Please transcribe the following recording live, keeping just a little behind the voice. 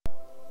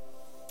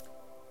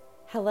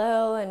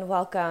Hello and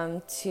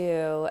welcome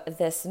to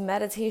this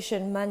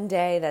Meditation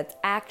Monday that's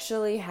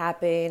actually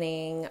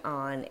happening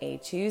on a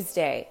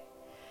Tuesday.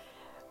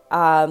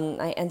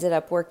 I ended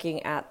up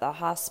working at the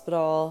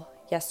hospital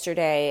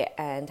yesterday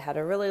and had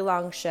a really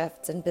long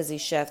shift and busy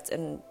shift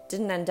and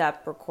didn't end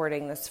up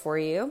recording this for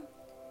you.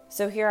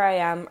 So here I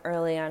am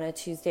early on a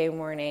Tuesday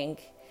morning,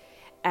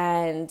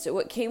 and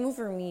what came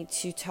over me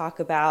to talk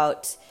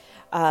about,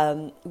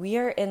 we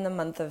are in the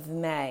month of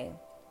May.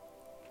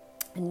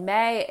 And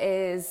May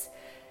is,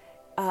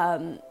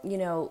 we're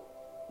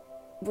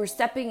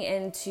stepping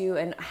into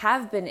and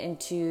have been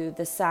into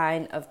the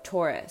sign of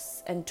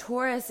Taurus. And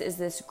Taurus is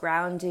this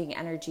grounding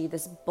energy,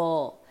 this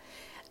bull,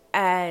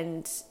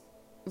 and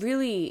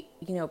really,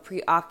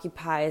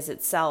 preoccupies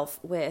itself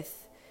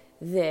with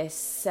this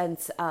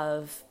sense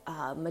of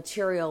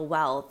material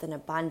wealth and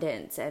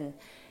abundance and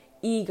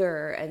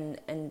eager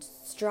and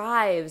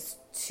strives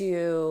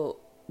to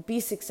be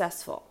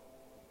successful.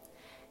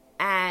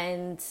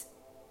 And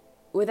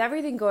with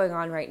everything going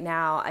on right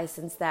now, I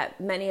sense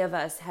that many of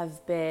us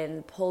have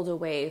been pulled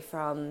away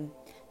from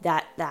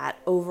that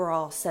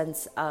overall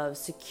sense of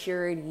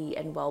security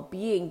and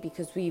well-being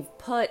because we've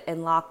put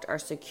and locked our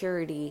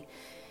security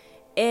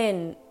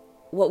in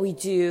what we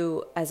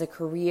do as a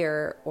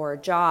career or a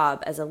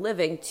job, as a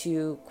living,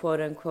 to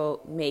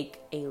quote-unquote make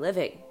a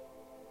living.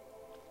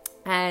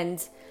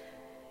 And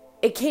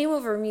it came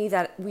over me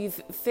that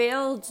we've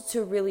failed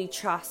to really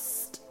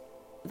trust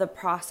the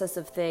process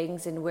of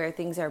things and where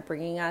things are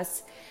bringing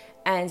us,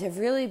 and have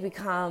really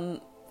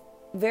become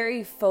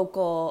very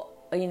focal,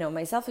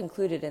 myself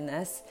included in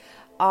this,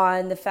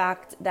 on the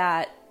fact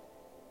that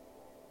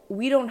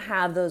we don't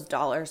have those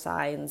dollar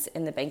signs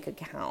in the bank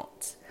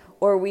account,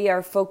 or we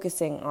are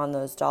focusing on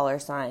those dollar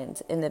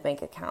signs in the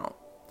bank account.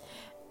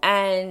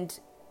 And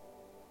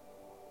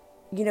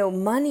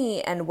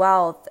money and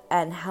wealth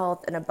and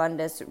health and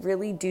abundance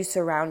really do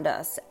surround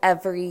us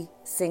every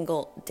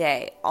single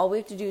day. All we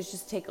have to do is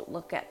just take a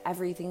look at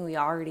everything we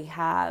already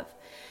have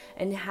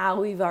and how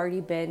we've already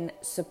been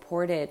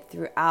supported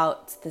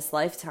throughout this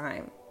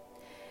lifetime.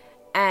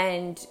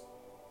 And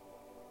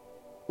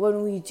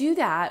when we do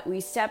that, we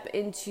step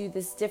into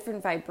this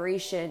different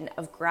vibration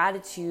of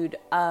gratitude,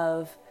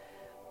 of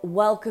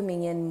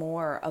welcoming in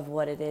more of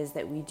what it is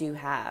that we do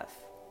have,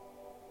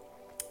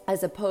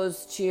 as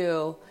opposed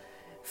to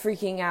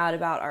freaking out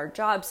about our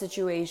job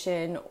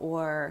situation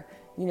or,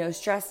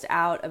 stressed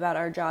out about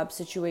our job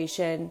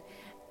situation.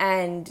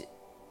 And,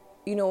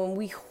 when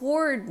we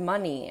hoard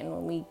money and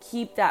when we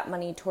keep that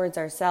money towards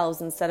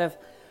ourselves instead of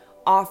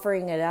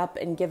offering it up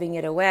and giving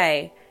it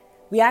away,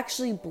 we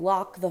actually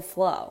block the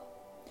flow.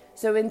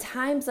 So in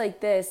times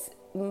like this,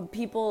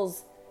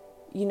 people's,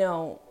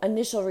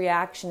 initial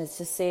reaction is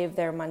to save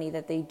their money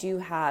that they do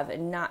have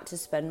and not to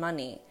spend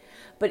money.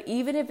 But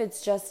even if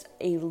it's just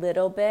a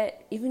little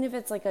bit, even if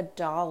it's like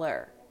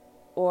 $1,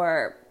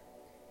 or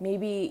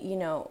maybe,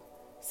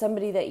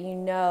 somebody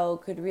that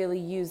could really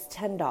use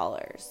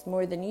 $10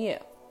 more than you.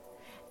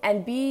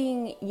 And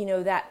being,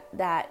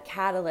 that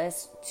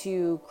catalyst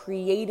to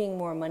creating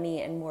more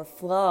money and more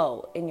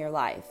flow in your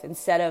life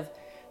instead of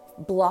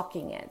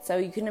blocking it. So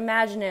you can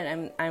imagine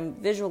it, I'm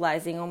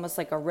visualizing almost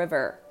like a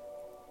river.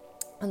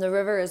 And the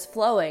river is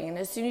flowing, and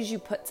as soon as you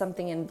put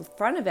something in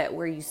front of it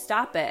where you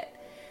stop it,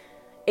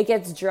 it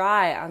gets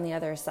dry on the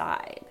other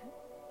side.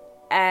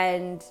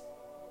 And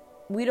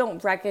we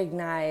don't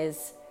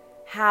recognize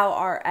how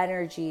our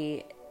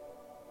energy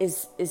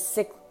is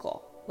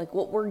cyclical. Like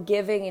what we're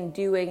giving and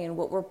doing and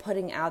what we're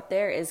putting out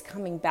there is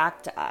coming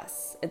back to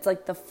us. It's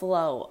like the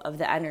flow of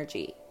the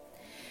energy.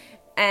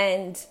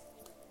 And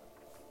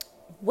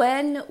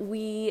when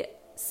we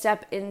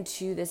step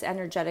into this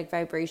energetic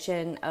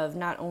vibration of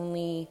not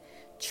only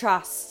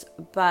trust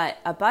but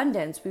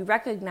abundance, we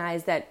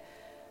recognize that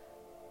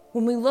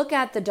when we look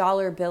at the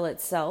dollar bill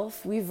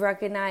itself, we've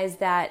recognized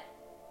that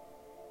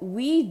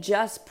we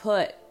just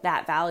put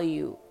that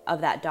value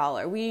of that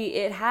dollar.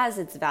 It has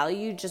its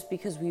value just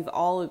because we've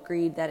all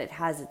agreed that it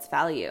has its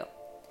value.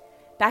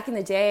 Back in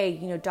the day,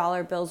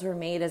 dollar bills were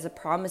made as a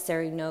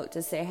promissory note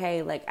to say,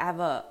 hey, like I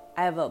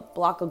have a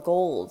block of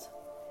gold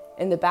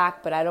in the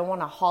back, but I don't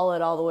want to haul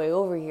it all the way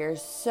over here.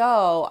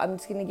 So I'm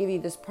just going to give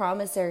you this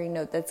promissory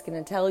note that's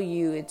going to tell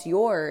you it's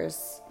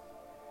yours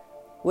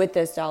with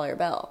this dollar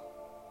bill.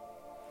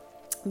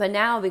 But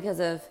now, because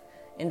of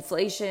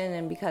inflation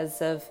and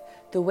because of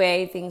the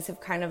way things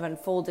have kind of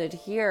unfolded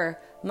here,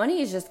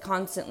 money is just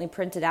constantly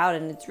printed out,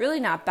 and it's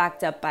really not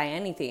backed up by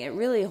anything. It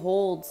really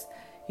holds,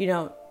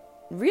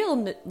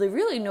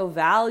 really no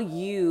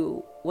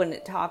value when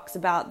it talks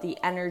about the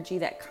energy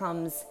that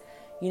comes,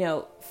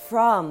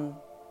 from,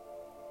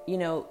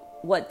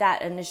 what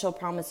that initial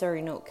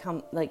promissory note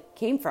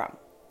came from.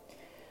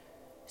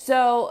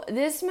 So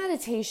this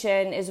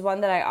meditation is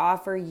one that I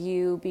offer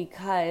you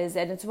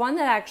and it's one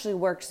that actually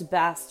works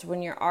best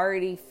when you're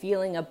already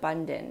feeling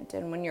abundant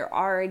and when you're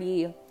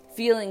already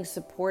feeling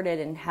supported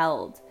and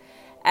held.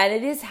 And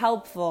it is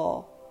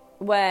helpful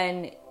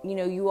when,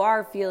 you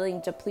are feeling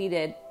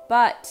depleted,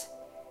 but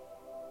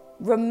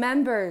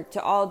remember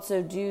to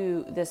also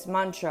do this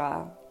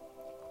mantra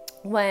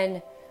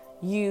when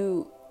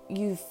you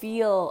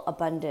feel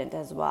abundant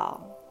as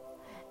well.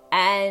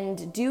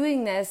 And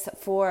doing this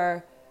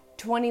for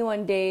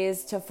 21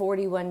 days to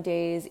 41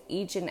 days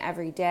each and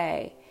every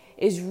day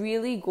is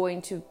really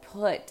going to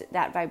put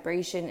that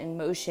vibration in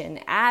motion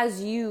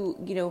as you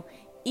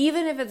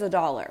even if it's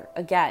 $1,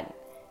 again,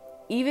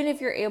 even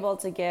if you're able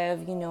to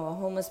give, a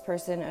homeless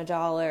person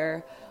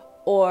 $1,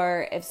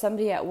 or if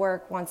somebody at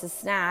work wants a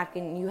snack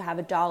and you have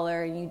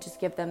 $1 and you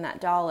just give them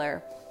that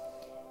 $1,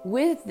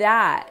 with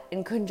that,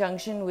 in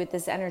conjunction with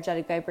this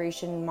energetic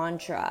vibration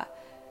mantra,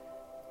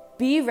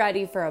 be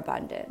ready for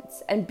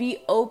abundance and be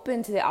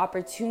open to the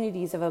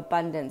opportunities of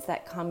abundance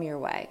that come your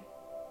way.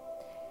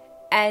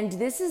 And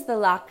this is the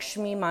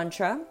Lakshmi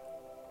mantra.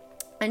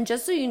 And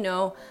just so you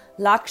know,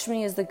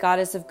 Lakshmi is the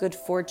goddess of good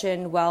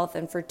fortune, wealth,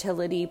 and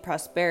fertility,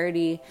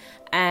 prosperity.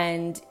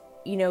 And,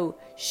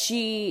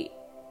 she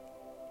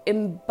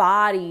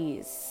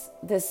embodies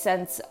the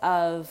sense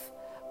of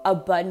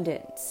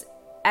abundance.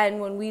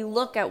 And when we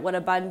look at what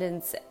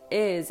abundance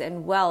is,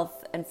 and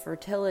wealth and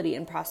fertility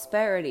and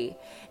prosperity,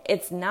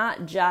 it's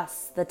not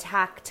just the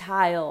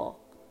tactile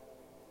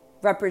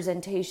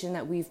representation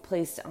that we've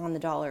placed on the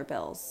dollar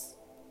bills.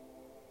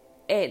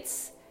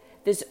 It's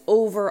this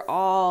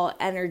overall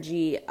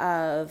energy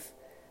of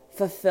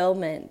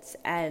fulfillment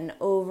and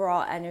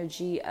overall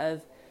energy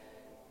of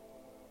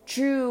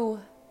true,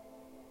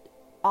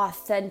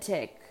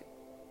 authentic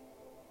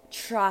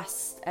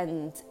trust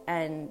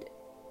and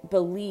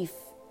belief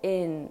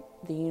in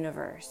the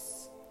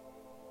universe,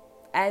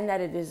 and that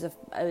it is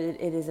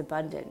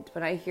abundant.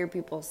 When I hear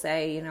people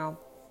say,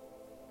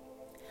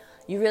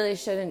 you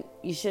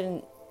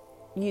shouldn't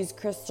use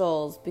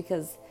crystals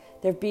because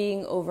they're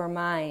being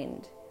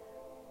overmined,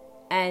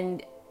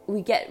 and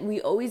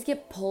we always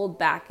get pulled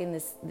back in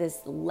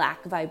this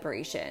lack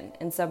vibration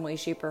in some way,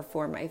 shape, or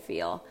form, I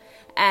feel.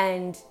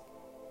 And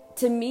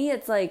to me,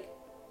 it's like,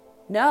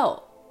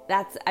 no.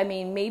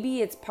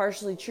 Maybe it's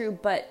partially true,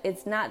 but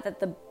it's not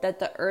that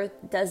the earth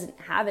doesn't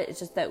have it. It's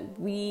just that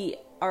we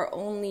are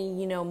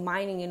only,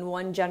 mining in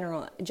one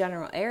general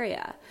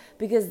area,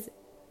 because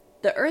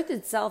the earth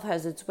itself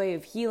has its way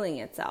of healing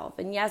itself.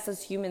 And yes,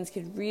 as humans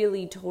could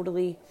really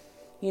totally,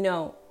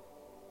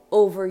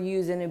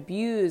 overuse and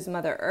abuse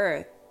Mother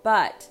Earth,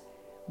 but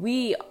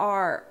we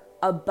are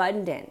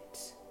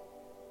abundant.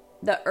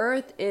 The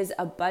earth is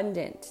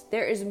abundant.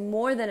 There is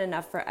more than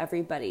enough for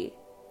everybody.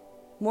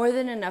 More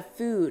than enough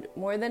food,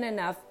 more than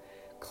enough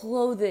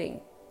clothing,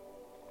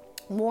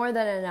 more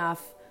than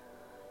enough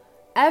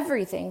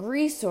everything,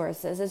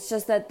 resources. It's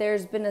just that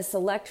there's been a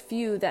select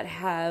few that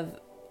have,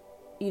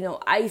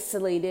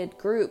 isolated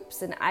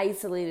groups and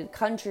isolated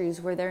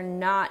countries where they're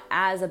not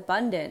as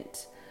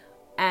abundant,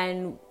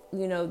 and,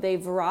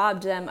 they've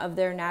robbed them of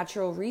their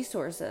natural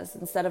resources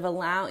instead of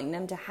allowing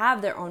them to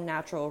have their own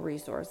natural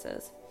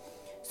resources.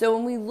 So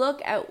when we look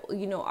at,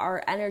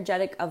 our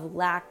energetic of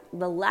lack,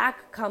 the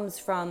lack comes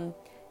from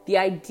the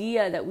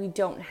idea that we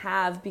don't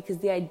have, because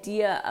the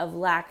idea of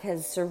lack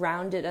has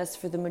surrounded us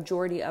for the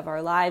majority of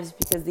our lives,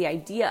 because the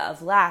idea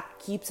of lack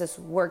keeps us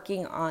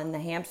working on the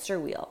hamster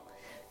wheel,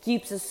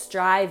 keeps us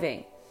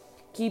striving,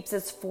 keeps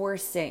us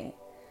forcing,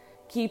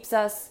 keeps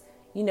us,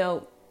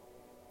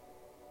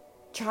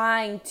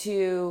 trying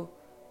to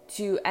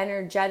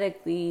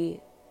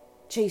energetically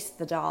chase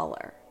the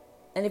dollar.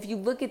 And if you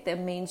look at the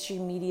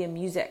mainstream media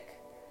music,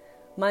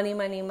 money,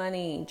 money,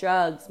 money,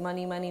 drugs,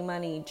 money, money,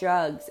 money,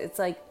 drugs, it's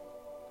like,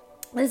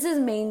 this is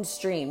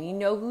mainstream.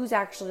 Who's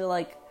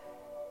actually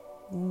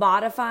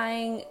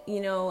modifying,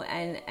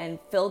 and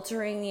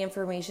filtering the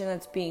information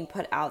that's being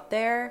put out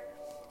there.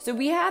 So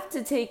we have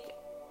to take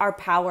our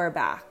power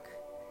back.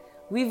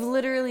 We've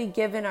literally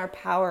given our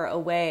power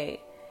away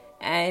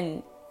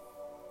and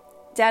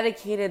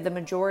dedicated the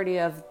majority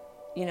of,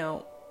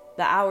 the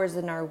hours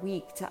in our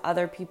week to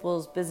other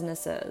people's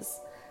businesses,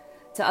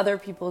 to other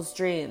people's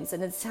dreams.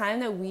 And it's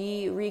time that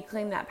we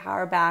reclaim that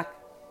power back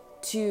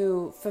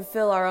to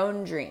fulfill our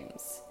own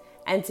dreams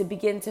and to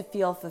begin to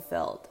feel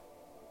fulfilled.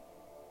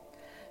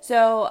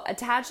 So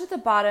attached at the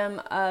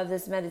bottom of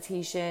this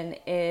meditation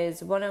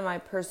is one of my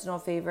personal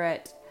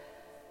favorite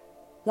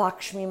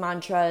Lakshmi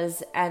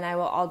mantras, and I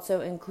will also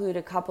include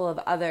a couple of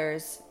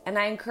others. And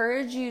I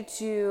encourage you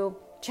to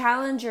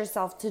challenge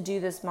yourself to do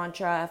this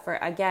mantra for,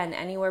 again,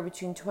 anywhere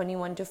between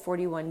 21 to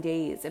 41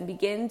 days, and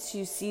begin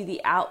to see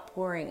the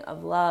outpouring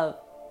of love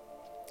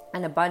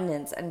and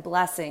abundance and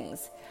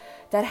blessings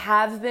that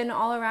have been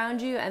all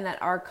around you and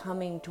that are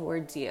coming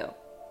towards you.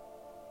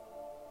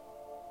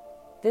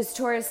 This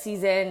Taurus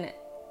season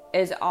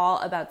is all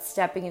about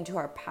stepping into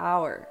our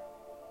power,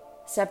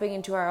 stepping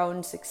into our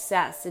own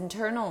success,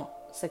 internal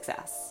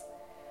success,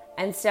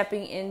 and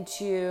stepping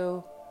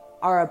into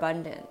our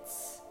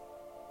abundance,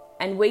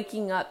 and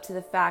waking up to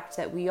the fact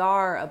that we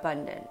are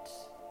abundant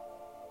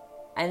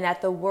and that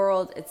the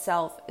world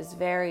itself is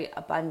very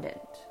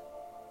abundant.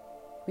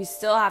 We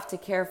still have to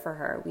care for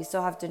her. We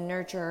still have to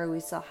nurture her.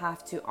 We still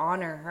have to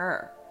honor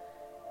her.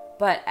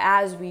 But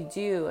as we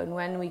do, and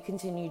when we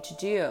continue to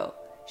do,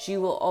 she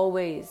will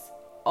always,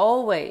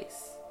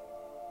 always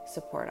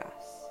support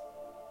us.